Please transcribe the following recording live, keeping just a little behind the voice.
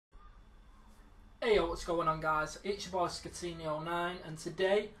Hey yo, what's going on guys? It's your boy Scatini09 and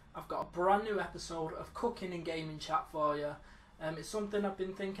today I've got a brand new episode of Cooking and Gaming Chat for you. It's something I've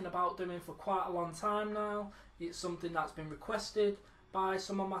been thinking about doing for quite a long time now. It's something that's been requested by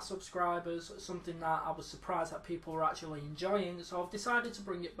some of my subscribers, something that I was surprised that people were actually enjoying, so I've decided to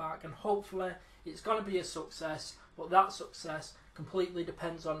bring it back and hopefully it's going to be a success, but that success completely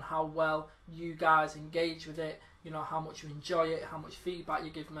depends on how well you guys engage with it, you know, how much you enjoy it, how much feedback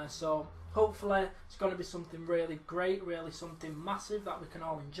you give me. So hopefully it's going to be something really great, really something massive that we can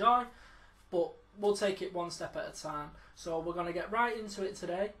all enjoy, but we'll take it one step at a time. So we're going to get right into it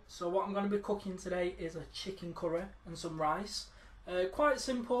today. So what I'm going to be cooking today is a chicken curry and some rice. Quite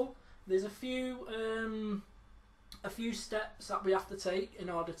simple. There's a few steps that we have to take in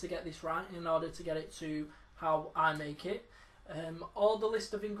order to get this right, in order to get it to how I make it. All the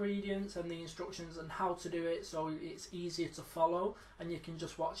list of ingredients and the instructions and how to do it, so it's easier to follow and you can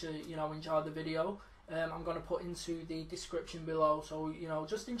just watch it, you know, enjoy the video. I'm going to put into the description below, so you know,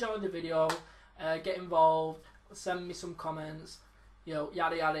 just enjoy the video, get involved, send me some comments, you know,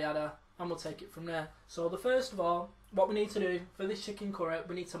 yada yada yada, and we'll take it from there. So the first of all, what we need to do for this chicken curry,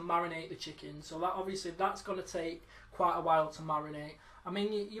 we need to marinate the chicken. So that obviously that's going to take quite a while to marinate. I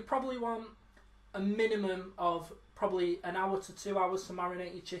mean, you probably want a minimum of probably an hour to 2 hours to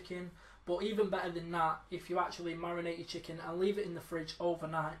marinate your chicken, but even better than that, if you actually marinate your chicken and leave it in the fridge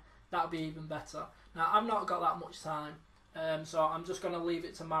overnight, that'd be even better. Now I've not got that much time, so I'm just going to leave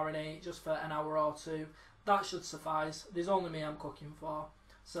it to marinate just for an hour or two. That should suffice. There's only me I'm cooking for,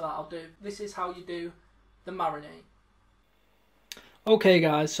 so that'll do. This is how you do the marinate. Okay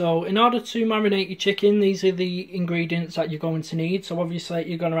guys, so in order to marinate your chicken, these are the ingredients that you're going to need. So obviously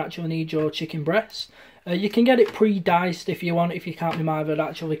you're going to actually need your chicken breast. You can get it pre-diced if you want, if you can't be bothered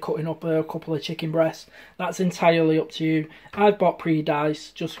actually cutting up a couple of chicken breasts. That's entirely up to you. I've bought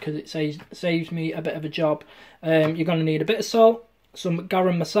pre-diced just because it saves me a bit of a job. You're going to need a bit of salt, some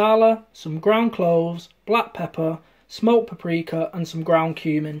garam masala, some ground cloves, black pepper, smoked paprika and some ground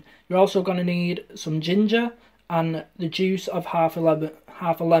cumin. You're also going to need some ginger and the juice of half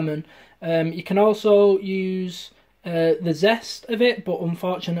a lemon. You can also use the zest of it, but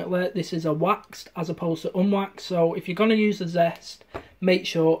unfortunately this is a waxed as opposed to unwaxed, so if you're going to use the zest, make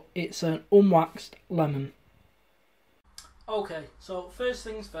sure it's an unwaxed lemon. Okay, so first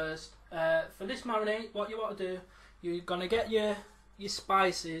things first, for this marinade, what you want to do, you're going to get your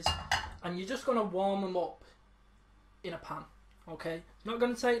spices and you're just going to warm them up in a pan. Okay, it's not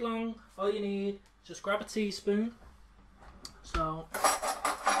going to take long. All you need, just grab a teaspoon. So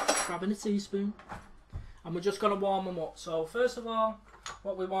grabbing a teaspoon, and we're just going to warm them up. So first of all,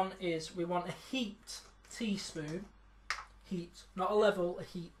 what we want is we want a heaped teaspoon. Heat, not a level, a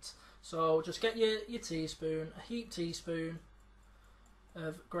heat. So just get your teaspoon, a heaped teaspoon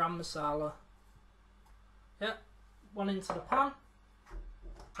of garam masala. Yep, one into the pan.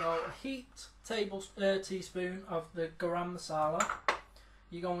 So a heaped teaspoon of the garam masala.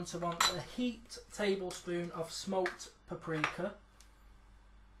 You're going to want a heaped tablespoon of smoked paprika.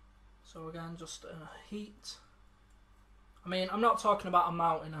 So again, just a heat. I mean, I'm not talking about a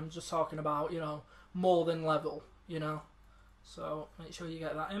mountain, I'm just talking about, you know, more than level, you know. So make sure you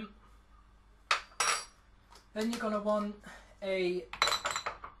get that in. Then you're going to want a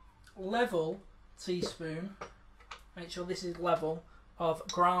level teaspoon, make sure this is level, of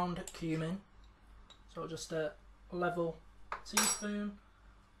ground cumin. So just a level teaspoon.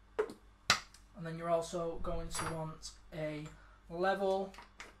 And then you're also going to want a level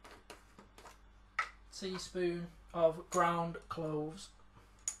teaspoon of ground cloves.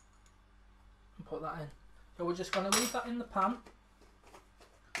 And put that in. So we're just going to leave that in the pan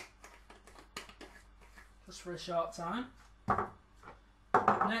just for a short time.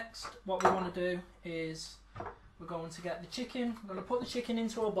 Next, what we want to do is we're going to get the chicken. We're going to put the chicken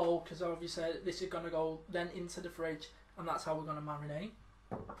into a bowl because obviously this is going to go then into the fridge, and that's how we're going to marinate.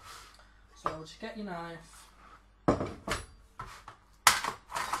 So just get your knife.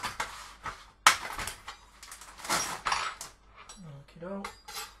 Okey-doke.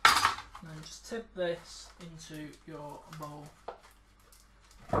 And then just tip this into your bowl.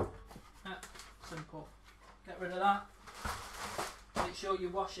 Yeah, simple. Get rid of that. Make sure you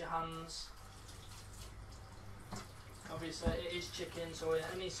wash your hands. Obviously it is chicken, so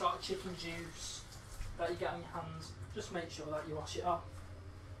any sort of chicken juice that you get on your hands, just make sure that you wash it off.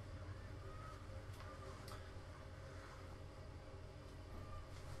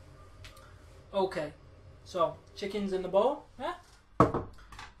 Okay, so chicken's in the bowl, yeah?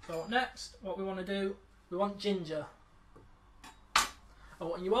 So next, what we want to do, we want ginger.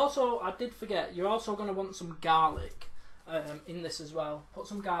 Oh, and you also, I did forget, you're also going to want some garlic in this as well. Put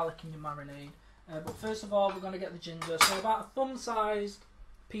some garlic in your marinade. But first of all, we're going to get the ginger. So about a thumb-sized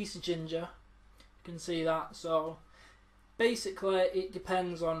piece of ginger. You can see that. So basically, it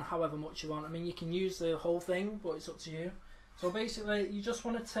depends on however much you want. I mean, you can use the whole thing, but it's up to you. So basically, you just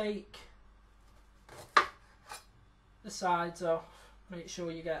want to take the sides off. Make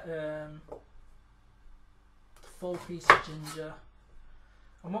sure you get the full piece of ginger.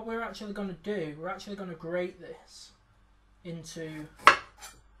 And what we're actually going to do, we're actually going to grate this into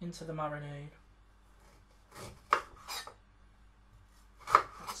the marinade.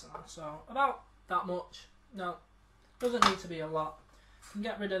 So about that much. No, doesn't need to be a lot. You can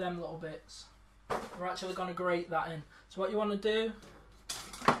get rid of them little bits. We're actually going to grate that in. So what you want to do,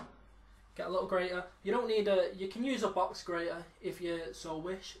 get a little grater. You don't need you can use a box grater if you so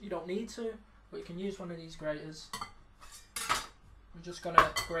wish. You don't need to, but you can use one of these graters. I'm just going to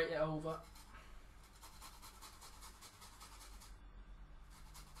grate it over.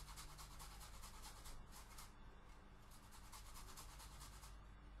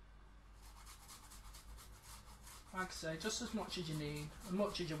 Like I say, just as much as you need, as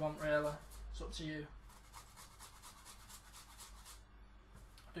much as you want really. It's up to you.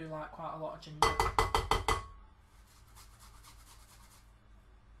 I do like quite a lot of ginger.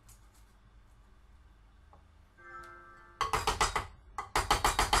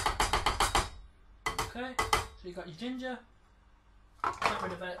 Okay, so you got your ginger. Get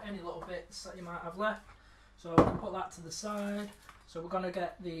rid of any little bits that you might have left. So we can put that to the side. So we're going to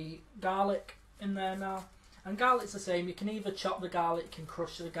get the garlic in there now. And garlic's the same. You can either chop the garlic, you can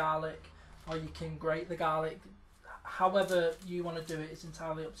crush the garlic, or you can grate the garlic. However you want to do it, it's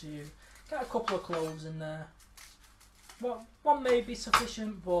entirely up to you. Get a couple of cloves in there. Well, one may be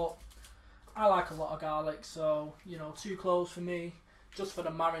sufficient, but I like a lot of garlic, so 2 cloves for me, just for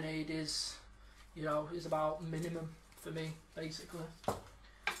the marinade, is is about minimum for me, basically.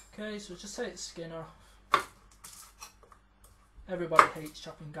 Okay, so just take the skin off. Everybody hates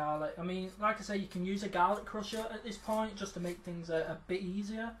chopping garlic. I mean, like I say, you can use a garlic crusher at this point just to make things a bit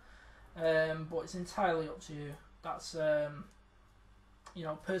easier. But it's entirely up to you. That's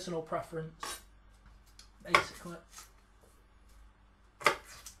personal preference, basically.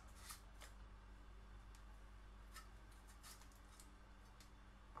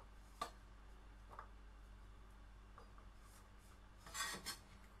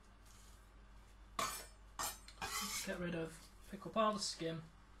 Just get rid of, pick up all the skin.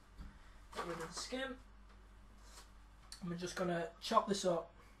 Get rid of the skin. And we're just gonna chop this up.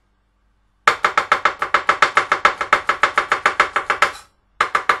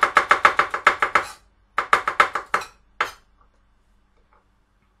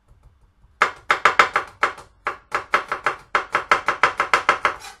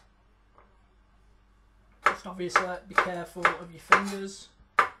 Obviously, be careful of your fingers.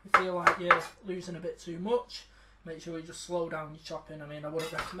 If you feel like you're losing a bit too much, make sure you just slow down your chopping. I mean, I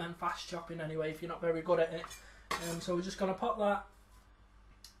wouldn't recommend fast chopping anyway if you're not very good at it. So we're just going to pop that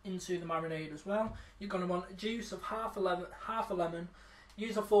into the marinade as well. You're going to want a juice of half a lemon.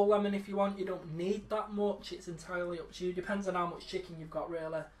 Use a full lemon if you want. You don't need that much. It's entirely up to you. Depends on how much chicken you've got,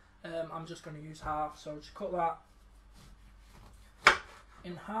 really. I'm just going to use half. So just cut that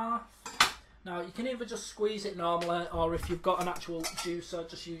in half. Now you can either just squeeze it normally, or if you've got an actual juicer,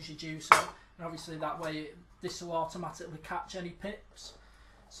 just use your juicer. And obviously that way this will automatically catch any pips.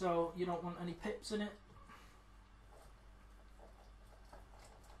 So you don't want any pips in it.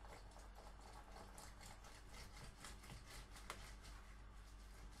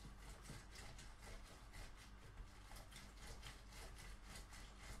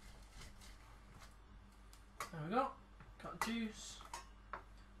 There we go. Got juice.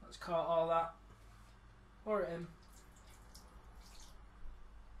 Let's cut all that. Pour it in.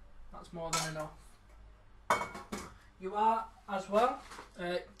 That's more than enough. You are as well.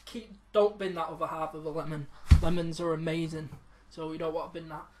 Don't bin that other half of the lemon. Lemons are amazing, so you don't want to bin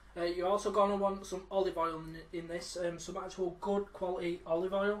that. You're also going to want some olive oil in this. Some actual good quality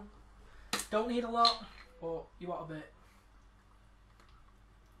olive oil. Don't need a lot, but you want a bit.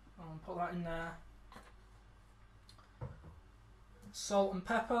 Put that in there. Salt and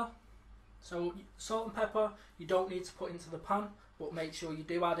pepper. So salt and pepper you don't need to put into the pan, but make sure you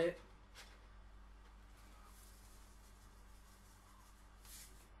do add it.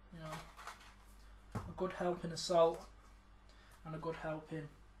 A good helping of salt and a good helping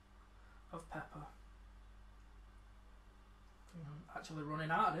of pepper. I'm actually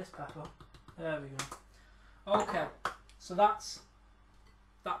running out of this pepper. There we go. Okay, so that's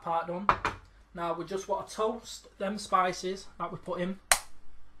that part done. Now we just want to toast them spices that we put in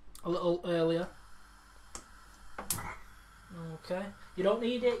a little earlier. Okay, you don't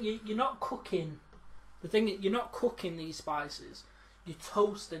need it. You're not cooking. The thing is, you're not cooking these spices. You're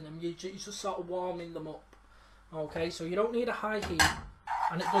toasting them. You're just sort of warming them up. Okay, so you don't need a high heat,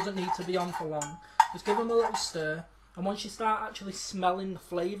 and it doesn't need to be on for long. Just give them a little stir, and once you start actually smelling the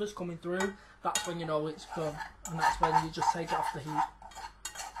flavours coming through, that's when you know it's done, and that's when you just take it off the heat.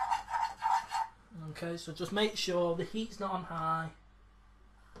 Okay, so just make sure the heat's not on high,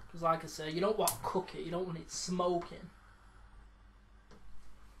 because like I say, you don't want to cook it, you don't want it smoking.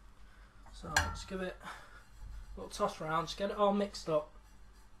 So just give it a little toss around, just get it all mixed up.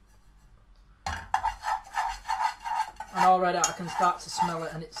 And already I can start to smell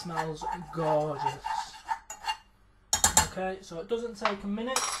it, and it smells gorgeous. Okay, so it doesn't take a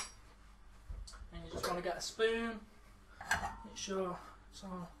minute, and you just want to get a spoon, make sure it's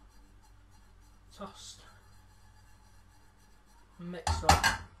all tossed and mixed up.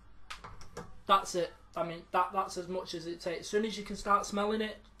 That's it. I mean, that's as much as it takes. As soon as you can start smelling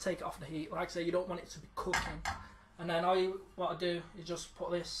it, take it off the heat. Like I say, you don't want it to be cooking. And then what I do is just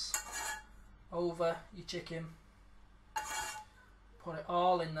put this over your chicken, put it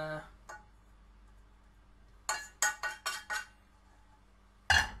all in there.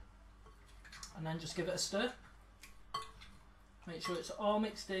 And then just give it a stir. Make sure it's all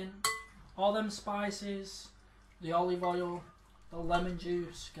mixed in. All them spices, the olive oil, the lemon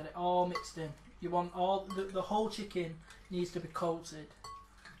juice, get it all mixed in. You want all, the whole chicken needs to be coated.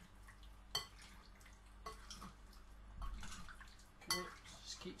 Okay,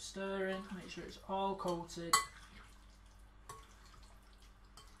 just keep stirring, make sure it's all coated.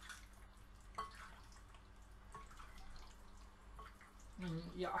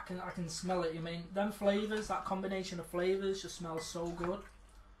 Yeah, I can smell it. I mean, them flavours, that combination of flavours just smells so good.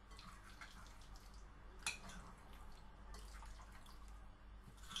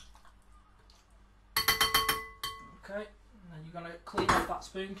 Okay, and then you're going to clean off that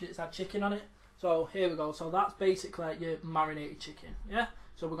spoon because it's had chicken on it. So here we go. So that's basically like your marinated chicken. Yeah.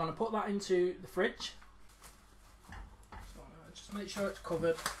 So we're going to put that into the fridge. So just make sure it's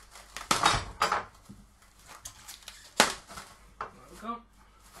covered. Go.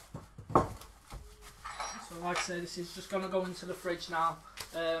 So like I say, this is just going to go into the fridge now.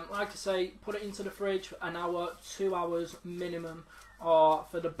 Like I say, put it into the fridge for an hour, 2 hours minimum, or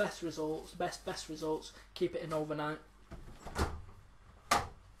for the best results, best results, keep it in overnight.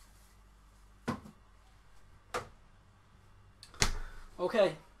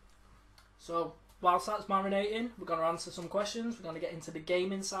 Okay, so whilst that's marinating, we're going to answer some questions. We're going to get into the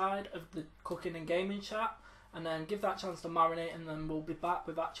gaming side of the cooking and gaming chat, and then give that chance to marinate, and then we'll be back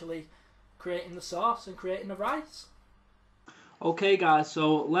with actually creating the sauce and creating the rice. Okay guys,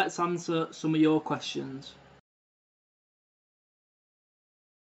 so let's answer some of your questions.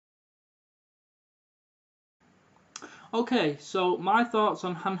 Okay, so my thoughts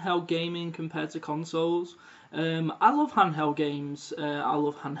on handheld gaming compared to consoles. I love handheld games, I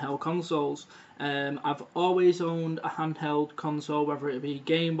love handheld consoles. I've always owned a handheld console, whether it be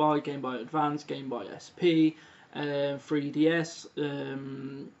Game Boy, Game Boy Advance, Game Boy SP, 3DS,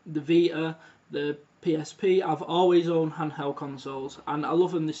 the Vita, the PSP. I've always owned handheld consoles, and I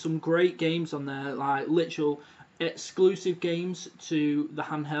love them. There's some great games on there, like literal exclusive games to the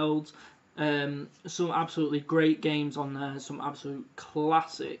handhelds. Some absolutely great games on there, some absolute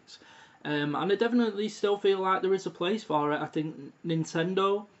classics. And I definitely still feel like there is a place for it. I think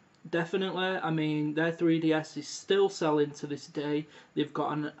Nintendo, definitely. I mean, their 3DS is still selling to this day. They've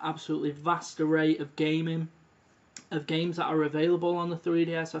got an absolutely vast array of games that are available on the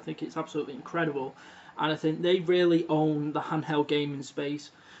 3DS. I think it's absolutely incredible, and I think they really own the handheld gaming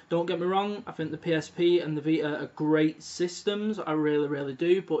space. Don't get me wrong, I think the PSP and the Vita are great systems, I really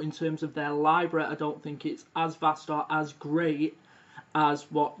do, but in terms of their library, I don't think it's as vast or as great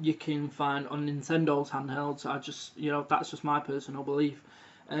as what you can find on Nintendo's handhelds. I just, that's just my personal belief.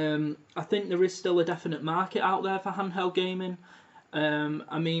 I think there is still a definite market out there for handheld gaming.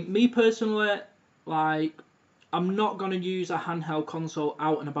 I mean, me personally, like, I'm not going to use a handheld console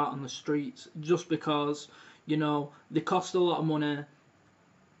out and about on the streets just because, they cost a lot of money.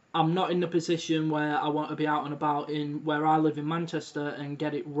 I'm not in the position where I want to be out and about in where I live in Manchester and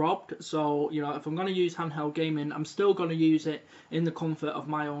get it robbed. So, if I'm going to use handheld gaming, I'm still going to use it in the comfort of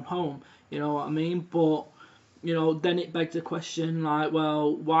my own home. You know what I mean? But, then it begs the question, like,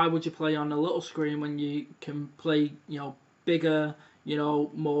 well, why would you play on a little screen when you can play, bigger,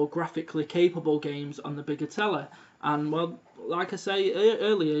 more graphically capable games on the bigger telly? And, well, like I say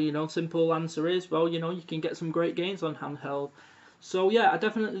earlier, simple answer is, well, you can get some great games on handheld. So yeah, I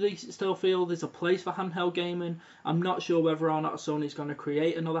definitely still feel there's a place for handheld gaming. I'm not sure whether or not Sony's going to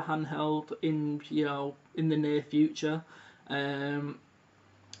create another handheld in the near future.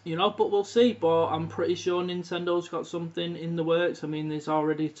 You know, but we'll see. But I'm pretty sure Nintendo's got something in the works. I mean, there's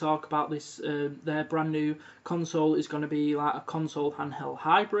already talk about this. Their brand new console is going to be like a console handheld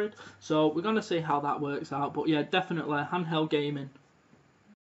hybrid. So we're going to see how that works out. But yeah, definitely handheld gaming.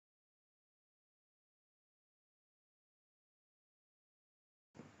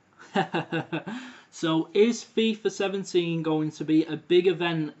 So is FIFA 17 going to be a big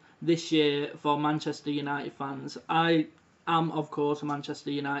event this year for Manchester United fans? I am, of course, a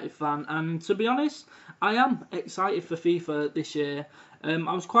Manchester United fan, and to be honest, I am excited for FIFA this year. I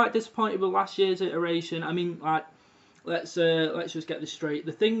was quite disappointed with last year's iteration. I mean, like, let's just get this straight.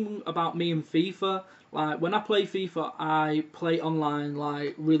 The thing about me and FIFA, like when I play FIFA, I play online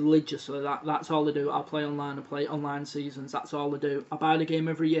like religiously. That's all I do. I play online. I play online seasons. That's all I do. I buy the game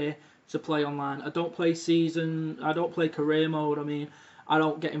every year to play online. I don't play season. I don't play career mode. I mean, I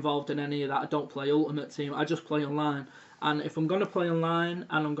don't get involved in any of that. I don't play Ultimate Team. I just play online. And if I'm gonna play online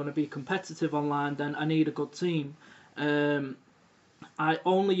and I'm gonna be competitive online, then I need a good team. I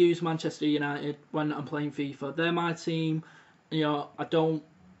only use Manchester United when I'm playing FIFA. They're my team. You know, I don't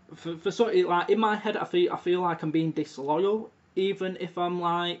for sort of like in my head I feel like I'm being disloyal even if I'm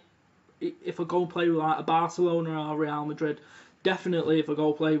like if I go play with like a Barcelona or Real Madrid. Definitely if I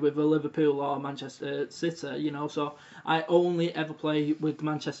go play with a Liverpool or Manchester City, you know, so I only ever play with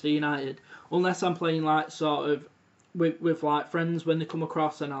Manchester United unless I'm playing like sort of with like friends when they come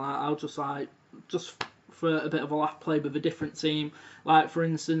across, and I'll just like just for a bit of a laugh play with a different team. Like for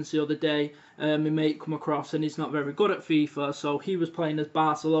instance, the other day, my mate come across and he's not very good at FIFA, so he was playing as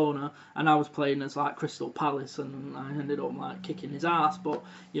Barcelona and I was playing as like Crystal Palace, and I ended up like kicking his ass. But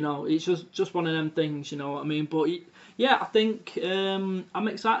you know, it's just one of them things, you know what I mean. But yeah, I think I'm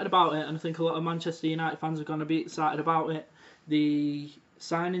excited about it, and I think a lot of Manchester United fans are going to be excited about it. The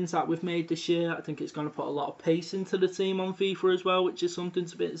signings that we've made this year, I think it's going to put a lot of pace into the team on FIFA as well, which is something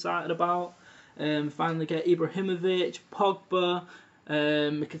to be excited about. Finally get Ibrahimovic, Pogba,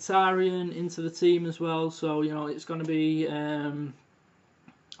 Mkhitaryan into the team as well. So, you know, it's going to be... I'm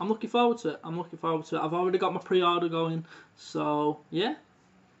looking forward to it. I've already got my pre-order going. So, yeah.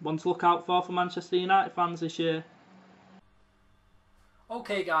 One to look out for Manchester United fans this year.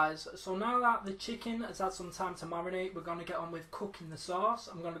 Okay guys, so now that the chicken has had some time to marinate, we're going to get on with cooking the sauce.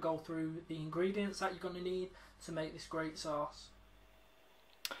 I'm going to go through the ingredients that you're going to need to make this great sauce.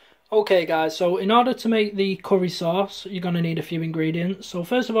 Okay guys, so in order to make the curry sauce, you're going to need a few ingredients. So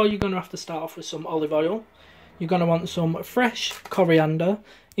first of all, you're going to have to start off with some olive oil. You're going to want some fresh coriander.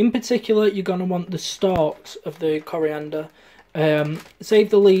 In particular, you're going to want the stalks of the coriander. Save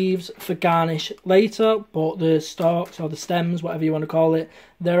the leaves for garnish later, but the stalks or the stems, whatever you want to call it,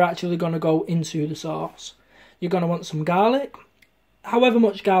 they're actually going to go into the sauce. You're going to want some garlic. However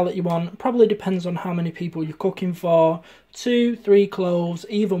much garlic you want, probably depends on how many people you're cooking for. 2, 3 cloves,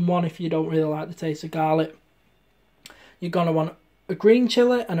 even 1 if you don't really like the taste of garlic. You're going to want a green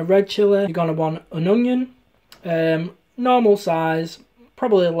chilli and a red chilli. You're going to want an onion, normal size,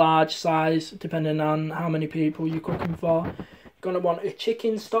 probably a large size, depending on how many people you're cooking for. You're going to want a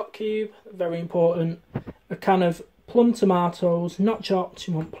chicken stock cube, very important. A can of plum tomatoes, not chopped,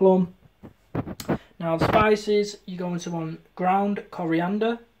 you want plum. Now the spices, you're going to want ground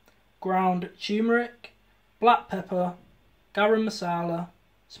coriander, ground turmeric, black pepper, garam masala,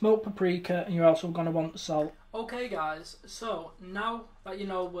 smoked paprika, and you're also going to want salt. Okay guys, so now that you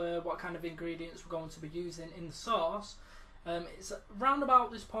know what kind of ingredients we're going to be using in the sauce, it's around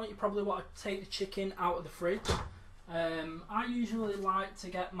about this point you probably want to take the chicken out of the fridge. I usually like to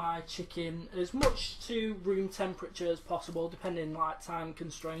get my chicken as much to room temperature as possible, depending like time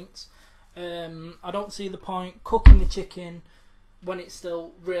constraints. I don't see the point cooking the chicken when it's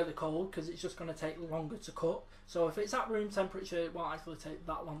still really cold, because it's just going to take longer to cook. So if it's at room temperature, it won't actually take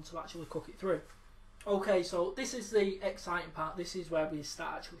that long to actually cook it through. Okay, so this is the exciting part. This is where we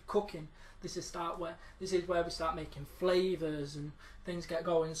start actually cooking. This is where we start making flavours and things get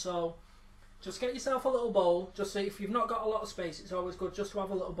going. So just get yourself a little bowl. Just so if you've not got a lot of space, it's always good just to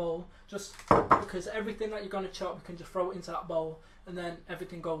have a little bowl. Just because everything that you're going to chop, you can just throw it into that bowl, and then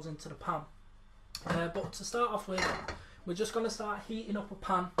everything goes into the pan. But to start off with, we're just going to start heating up a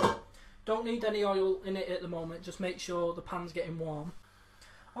pan. Don't need any oil in it at the moment. Just make sure the pan's getting warm.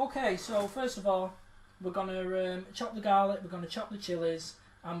 Okay, so first of all, we're going to chop the garlic, we're going to chop the chilies,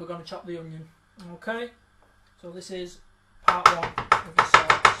 and we're going to chop the onion. Okay, so this is part 1 of the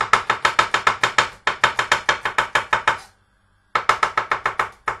sauce.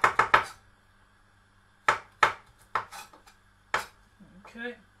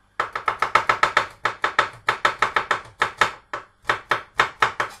 Okay.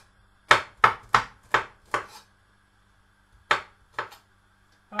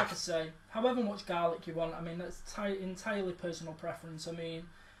 I say, however much garlic you want. I mean, that's entirely personal preference. I mean,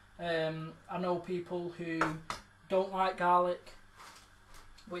 I know people who don't like garlic,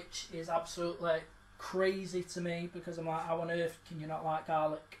 which is absolutely crazy to me, because I'm like, how on earth can you not like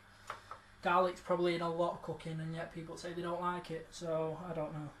garlic? Garlic's probably in a lot of cooking, and yet people say they don't like it, so I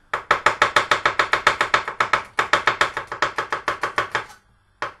don't know.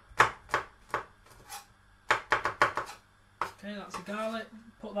 Okay, that's the garlic.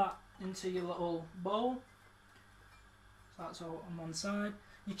 Put that into your little bowl. So that's all on one side.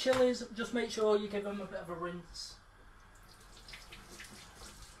 Your chilies, just make sure you give them a bit of a rinse.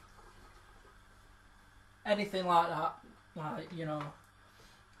 Anything like that, like, you know,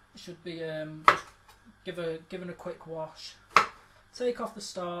 should be just given a quick wash. Take off the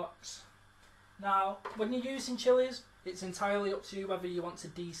stalks. Now, when you're using chilies, it's entirely up to you whether you want to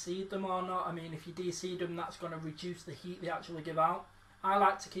de-seed them or not. I mean, if you de-seed them, that's going to reduce the heat they actually give out. I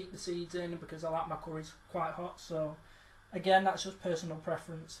like to keep the seeds in because I like my curries quite hot, so again, that's just personal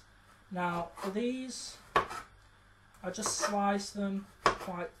preference. Now, for these, I just slice them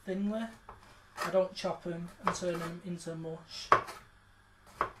quite thinly. I don't chop them and turn them into mush.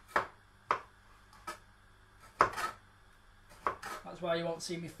 That's why you won't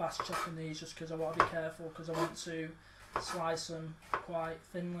see me fast chopping these, just because I want to be careful, because I want to slice them quite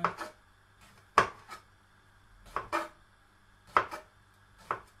thinly.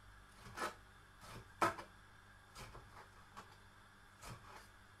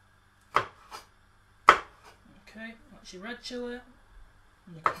 Okay, that's your red chilli,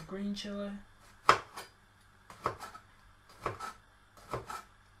 and you've got the green chilli.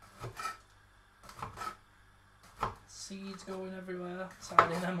 Seeds going everywhere,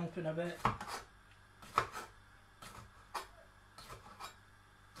 tidying them up in a bit.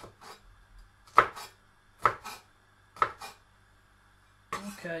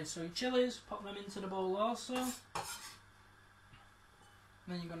 Okay, so your chilies, pop them into the bowl also. And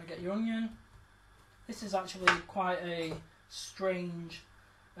then you're going to get your onion. This is actually quite a strange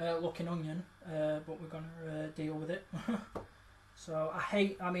looking onion, but we're going to deal with it. So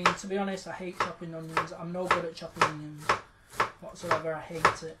I mean, to be honest, I hate chopping onions. I'm no good at chopping onions whatsoever. I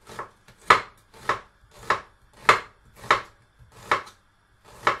hate it.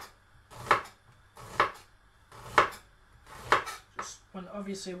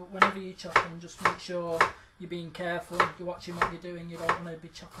 Obviously, whenever you're chopping, just make sure you're being careful. You're watching what you're doing. You don't want to be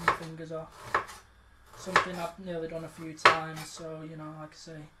chopping your fingers off. Something I've nearly done a few times. So, you know, like I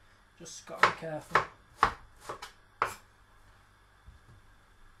say, just got to be careful.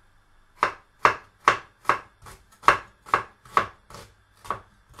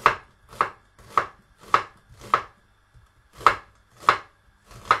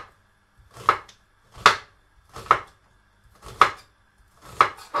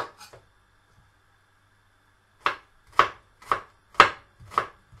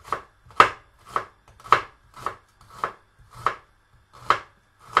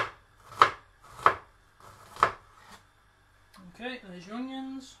 Okay, there's your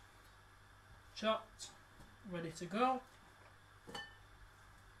onions, chopped, ready to go.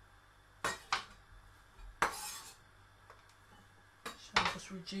 Shall I just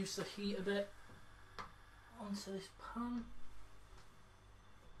reduce the heat a bit onto this pan?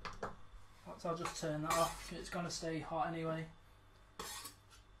 Perhaps I'll just turn that off because it's going to stay hot anyway.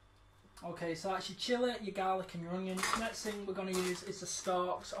 Okay, so that's your chilli, your garlic and your onion. Next thing we're going to use is the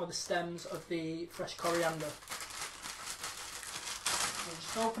stalks or the stems of the fresh coriander. So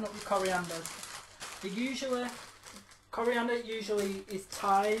just open up your coriander. Coriander usually is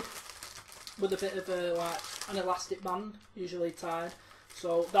tied with a bit of an elastic band, usually tied.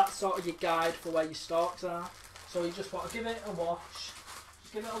 So that's sort of your guide for where your stalks are. So you just want to give it a wash.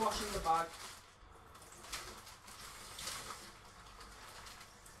 Just give it a wash in the bag.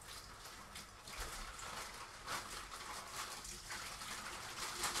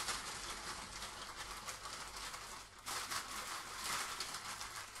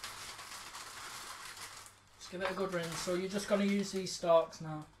 Give it a good rinse. So you're just going to use these stalks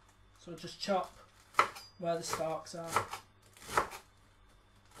now. So just chop where the stalks are.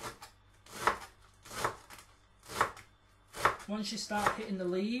 Once you start hitting the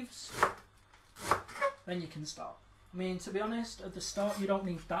leaves, then you can stop. I mean, to be honest, at the start you don't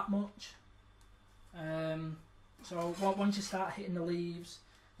need that much. So once you start hitting the leaves,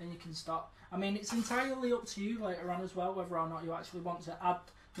 then you can stop. I mean, it's entirely up to you later on as well whether or not you actually want to add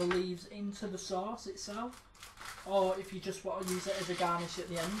the leaves into the sauce itself, or if you just want to use it as a garnish at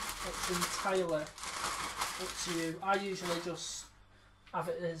the end. It's entirely up to you. I usually just have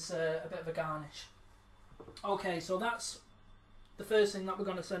it as a bit of a garnish. Okay, so that's the first thing that we're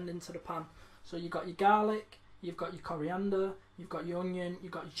going to send into the pan. So you've got your garlic, you've got your coriander, you've got your onion,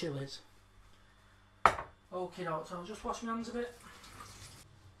 you've got your chilies. Okay, so I'll just wash my hands a bit.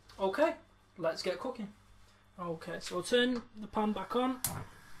 Okay, let's get cooking. Okay, so I'll turn the pan back on.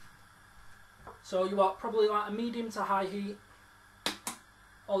 So you want probably like a medium to high heat.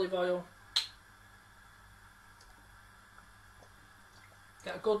 Olive oil.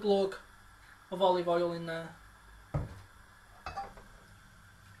 Get a good lug of olive oil in there.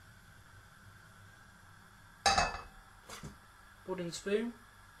 Wooden spoon.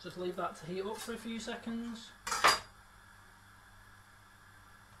 Just leave that to heat up for a few seconds.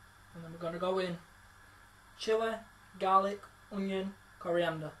 And then we're going to go in chili, garlic, onion,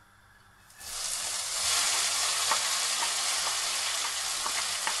 coriander.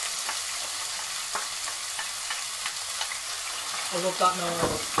 I love that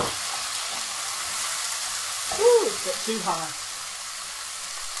noise. Ooh, it's got too high.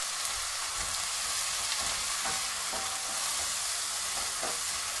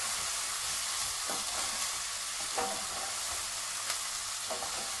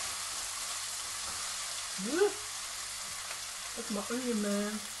 Look at my onion,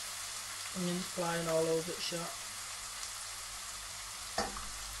 man. Onions flying all over the shop.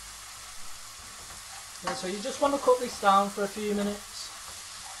 Yeah, so you just want to cook this down for a few minutes.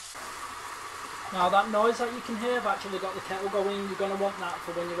 Now that noise that you can hear, I've actually got the kettle going. You're going to want that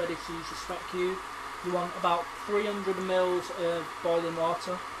for when you're ready to use your stock cube. You want about 300 ml of boiling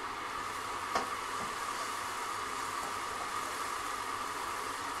water.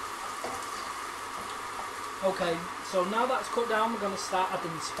 Okay, so now that's cooked down, we're going to start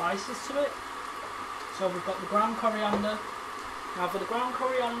adding spices to it. So we've got the ground coriander. Now for the ground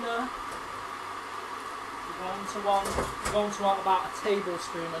coriander, you're going to want about a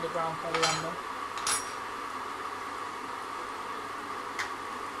tablespoon of the ground coriander.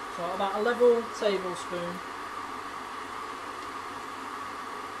 So about a level tablespoon.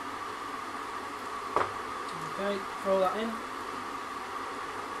 Okay, throw that in.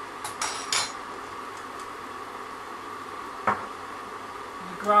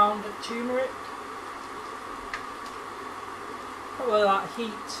 Your ground turmeric. Probably like a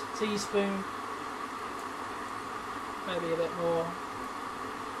heaped teaspoon. Maybe a bit more.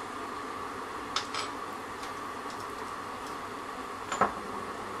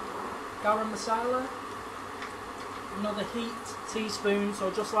 Garam masala, another heaped teaspoon, so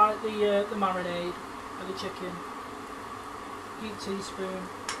just like the marinade of the chicken. Heaped teaspoon,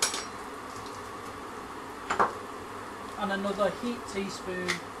 and another heaped teaspoon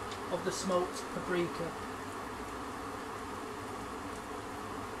of the smoked paprika.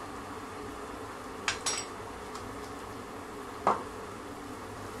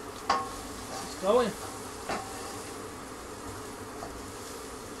 It's going.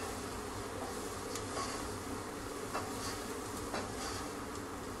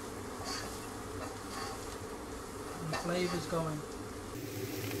 Flavours going.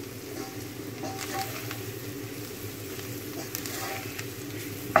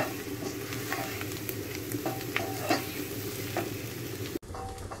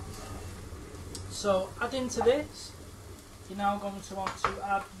 So adding to this, you're now going to want to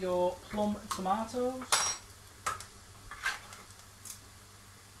add your plum tomatoes.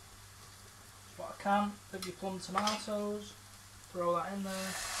 Just what I can of your plum tomatoes, throw that in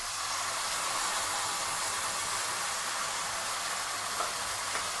there.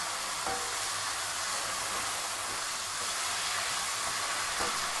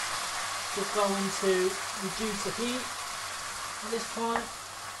 Just going to reduce the heat at this point.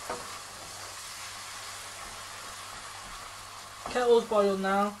 Kettle's boiled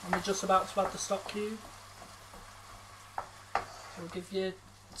now and we're just about to add the stock cube. So we'll give your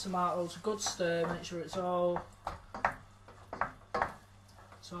tomatoes a good stir, make sure it's all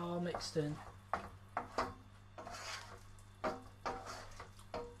mixed in.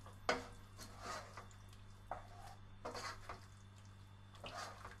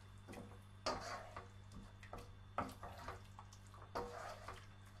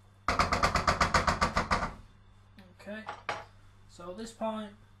 Okay, so at this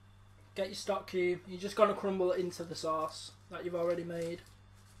point, get your stock cube. You're just going to crumble it into the sauce that you've already made.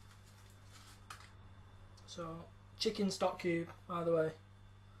 So, chicken stock cube, by the way,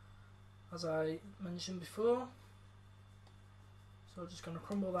 as I mentioned before. So, just going to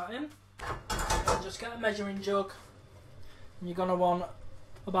crumble that in. And just get a measuring jug. And you're going to want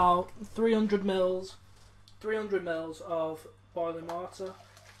about 300 mils of boiling water.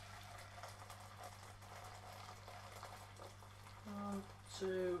 1,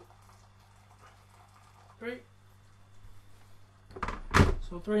 2, 3.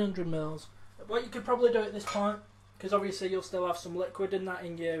 So 300 mils. What you could probably do at this point, because obviously you'll still have some liquid in that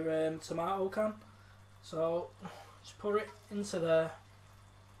in your tomato can. So just pour it into there.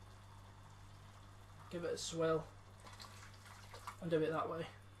 Give it a swirl. And do it that way.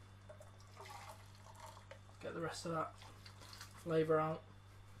 Get the rest of that flavour out.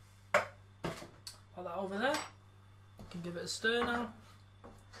 Put that over there. You can give it a stir now.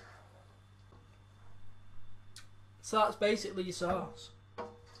 So that's basically your sauce.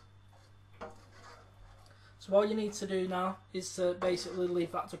 So all you need to do now is to basically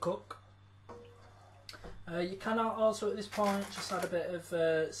leave that to cook. You can also at this point just add a bit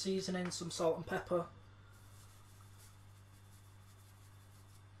of seasoning, some salt and pepper.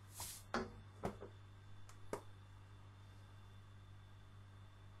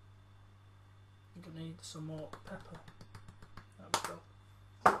 I'm going to need some more pepper. There we go.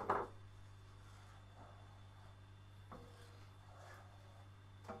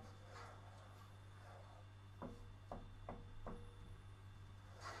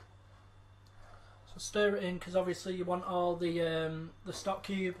 So stir it in, because obviously you want all the stock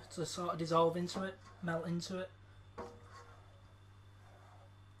cube to sort of dissolve into it, melt into it.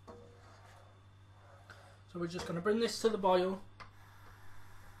 So we're just going to bring this to the boil.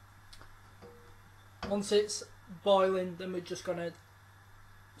 Once it's boiling, then we're just going to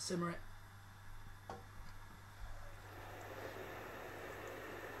simmer it.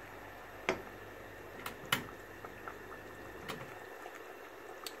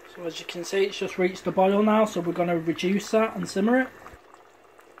 So as you can see, it's just reached the boil now, so we're going to reduce that and simmer it.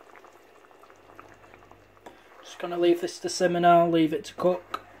 Just going to leave this to simmer now, leave it to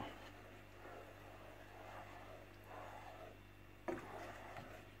cook.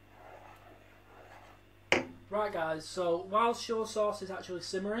 Right guys, so whilst your sauce is actually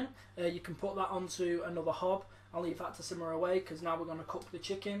simmering, you can put that onto another hob. I'll leave that to simmer away because now we're going to cook the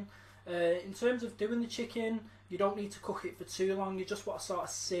chicken. In terms of doing the chicken, you don't need to cook it for too long. You just want to sort of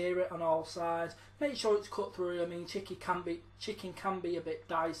sear it on all sides. Make sure it's cut through. I mean, chicken can be a bit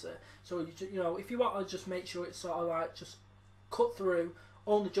dicey, so you know, if you want to just make sure it's sort of like just cut through,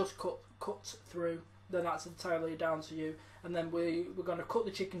 only just cut through, then that's entirely down to you. And then we're going to cut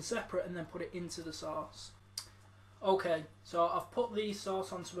the chicken separate and then put it into the sauce. Okay, so I've put the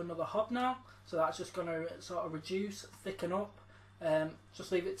sauce onto another hob now, so that's just going to sort of reduce, thicken up.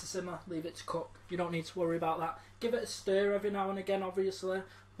 Just leave it to simmer, leave it to cook. You don't need to worry about that. Give it a stir every now and again, obviously,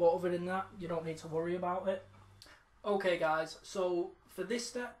 but other than that, you don't need to worry about it. Okay guys, so for this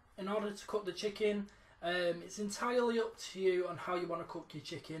step, in order to cook the chicken, it's entirely up to you on how you want to cook your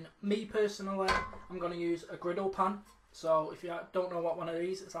chicken. Me personally, I'm going to use a griddle pan. So if you don't know what one of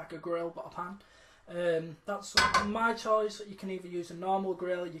these, it's like a grill but a pan. That's my choice. You can either use a normal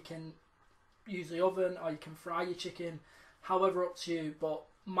grill, you can use the oven, or you can fry your chicken, however up to you, but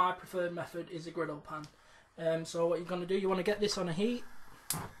my preferred method is a griddle pan. So what you're going to do, you want to get this on a heat,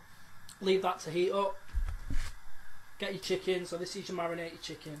 leave that to heat up, get your chicken. So this is your marinated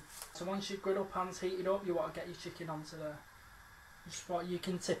chicken. So once your griddle pan's heated up, you want to get your chicken onto there. Just what you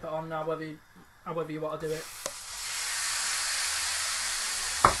can tip it on now, however you want to do it.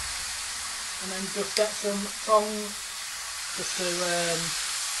 And then just get some tongs just to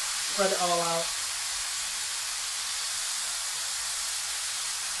spread it all out.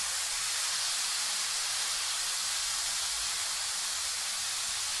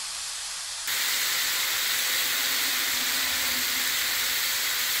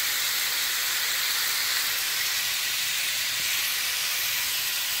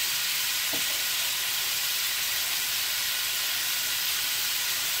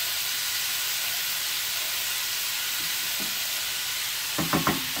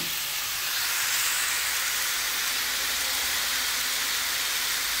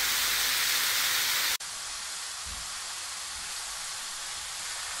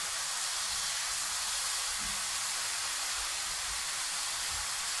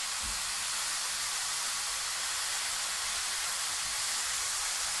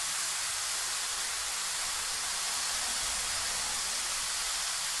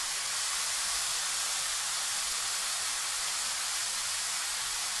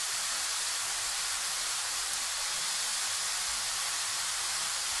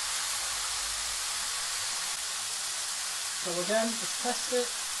 So again, just test it,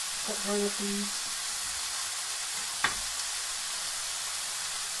 cut through with these.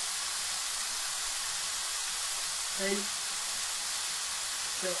 Okay.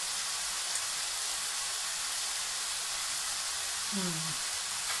 Six.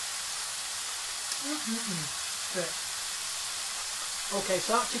 Okay,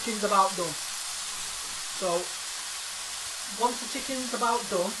 so that chicken's about done. So once the chicken's about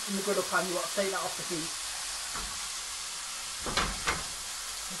done in the griddle pan, you want to take that off the heat.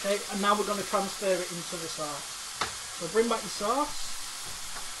 Okay, and now we're going to transfer it into the sauce. So bring back your sauce.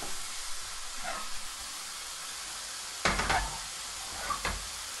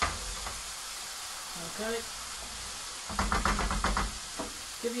 Okay.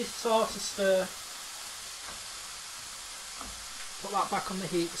 Give your sauce a stir. Put that back on the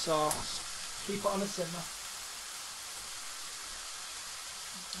heat sauce. Keep it on a simmer.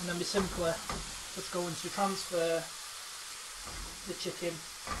 And then we simply just going to transfer the chicken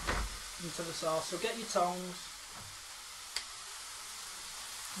into the sauce. So get your tongs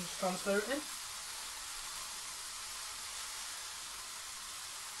and just transfer it in.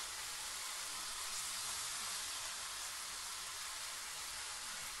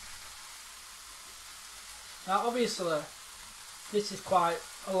 Now obviously this is quite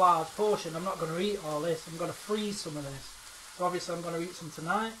a large portion. I'm not going to eat all this. I'm going to freeze some of this. So obviously I'm going to eat some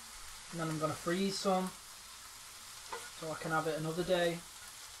tonight, and then I'm going to freeze some so I can have it another day.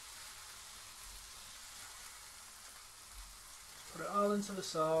 Put it all into the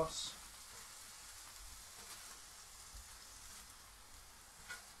sauce.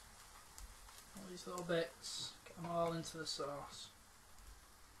 All these little bits, get them all into the sauce.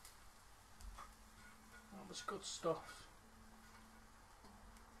 That was good stuff.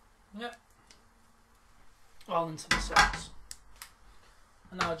 Yep. All into the sauce.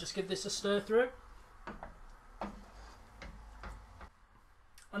 And now I'll just give this a stir through.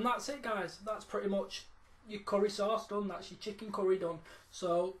 And that's it, guys. That's pretty much your curry sauce done. That's your chicken curry done.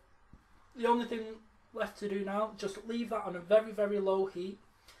 So the only thing left to do now, just leave that on a very, very low heat.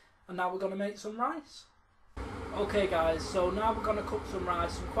 And now we're going to make some rice. Okay guys, so now we're going to cook some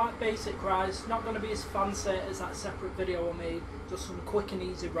rice, some quite basic rice, not going to be as fancy as that separate video I made, just some quick and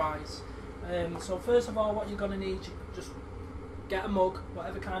easy rice. So first of all, what you're going to need, just get a mug,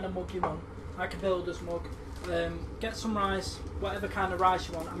 whatever kind of mug you want, like a builder's mug. Get some rice, whatever kind of rice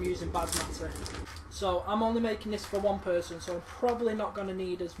you want. I'm using basmati. So I'm only making this for one person, so I'm probably not going to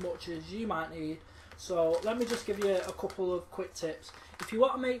need as much as you might need. So let me just give you a couple of quick tips. If you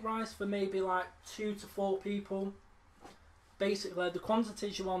want to make rice for maybe like 2 to 4 people, basically the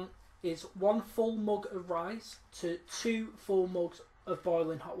quantities you want is 1 full mug of rice to 2 full mugs of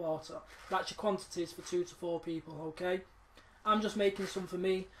boiling hot water. That's your quantities for 2 to 4 people, okay? I'm just making some for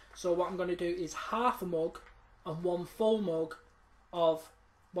me, so what I'm going to do is half a mug and 1 full mug of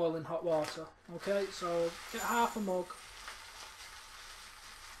boiling hot water, okay? So get half a mug.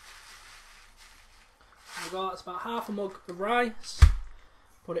 There we go, that's about half a mug of rice.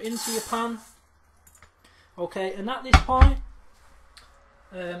 Put it into your pan. Okay, and at this point,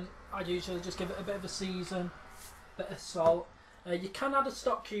 I'd usually just give it a bit of a season, a bit of salt. You can add a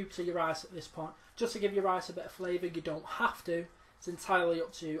stock cube to your rice at this point, just to give your rice a bit of flavour. You don't have to, it's entirely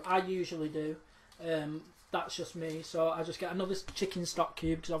up to you. I usually do, that's just me. So I just get another chicken stock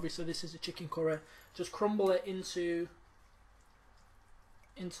cube, because obviously this is a chicken curry. Just crumble it into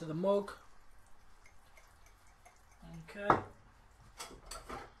the mug. Okay,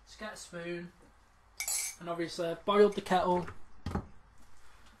 let's get a spoon, and obviously I've boiled the kettle.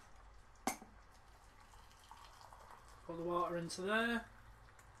 Put the water into there.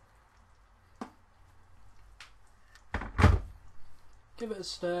 Give it a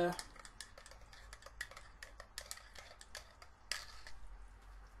stir.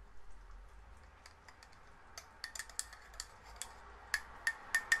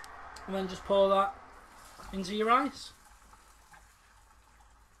 And then just pour that into your rice.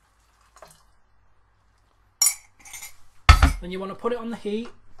 Then you want to put it on the heat.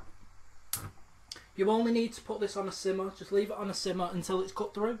 You only need to put this on a simmer. Just leave it on a simmer until it's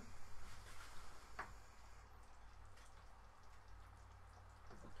cut through.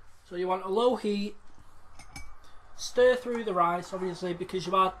 So you want a low heat. Stir through the rice, obviously, because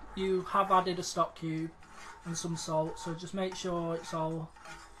you have added a stock cube and some salt. So just make sure it's all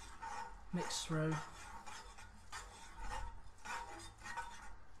mixed through.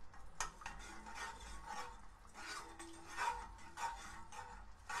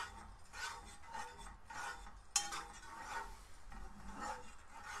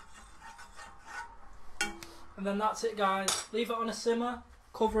 And then that's it, guys. Leave it on a simmer,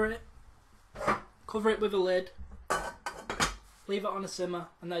 cover it with a lid, leave it on a simmer,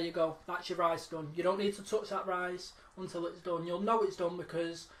 and there you go. That's your rice done. You don't need to touch that rice until it's done. You'll know it's done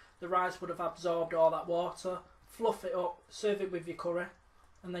because the rice would have absorbed all that water. Fluff it up, serve it with your curry,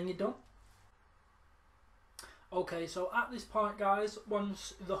 and then you're done. Okay, so at this point, guys,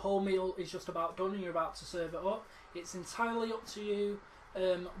 once the whole meal is just about done and you're about to serve it up, it's entirely up to you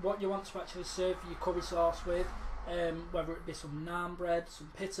what you want to actually serve your curry sauce with. whether it be some naan bread,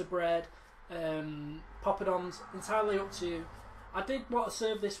 some pita bread, poppadoms, entirely up to you. I did want to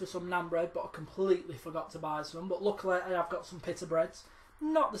serve this with some naan bread, but I completely forgot to buy some. But luckily I have got some pita breads.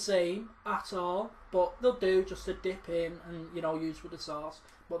 Not the same at all, but they'll do just to dip in and, you know, use with the sauce.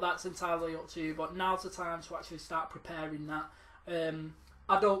 But that's entirely up to you. But now's the time to actually start preparing that.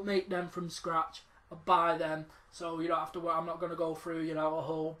 I don't make them from scratch. I buy them, so you don't have to worry. I'm not going to go through, you know, a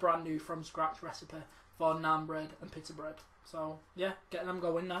whole brand new from scratch recipe for naan bread and pita bread. So yeah, get them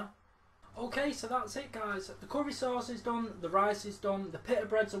going now. Okay, so that's it, guys. The curry sauce is done, the rice is done, the pita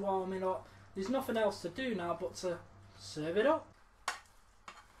breads are warming up. There's nothing else to do now but to serve it up.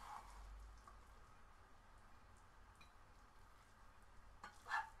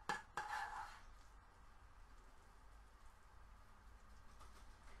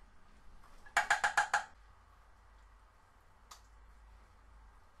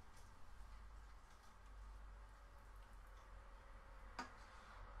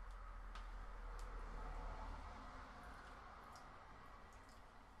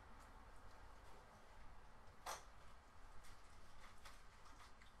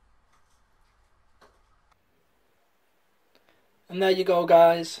 And there you go,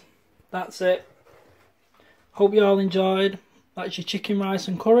 guys. That's it. Hope you all enjoyed. That's your chicken, rice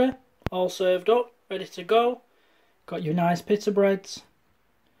and curry. All served up, ready to go. Got your nice pita breads.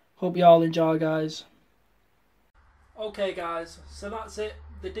 Hope you all enjoy, guys. Okay, guys. So that's it.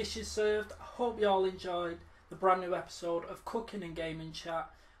 The dish is served. I hope you all enjoyed the brand new episode of Cooking and Gaming Chat.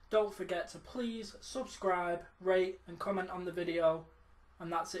 Don't forget to please subscribe, rate and comment on the video. And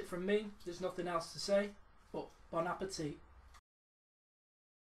that's it from me. There's nothing else to say. But bon appetit.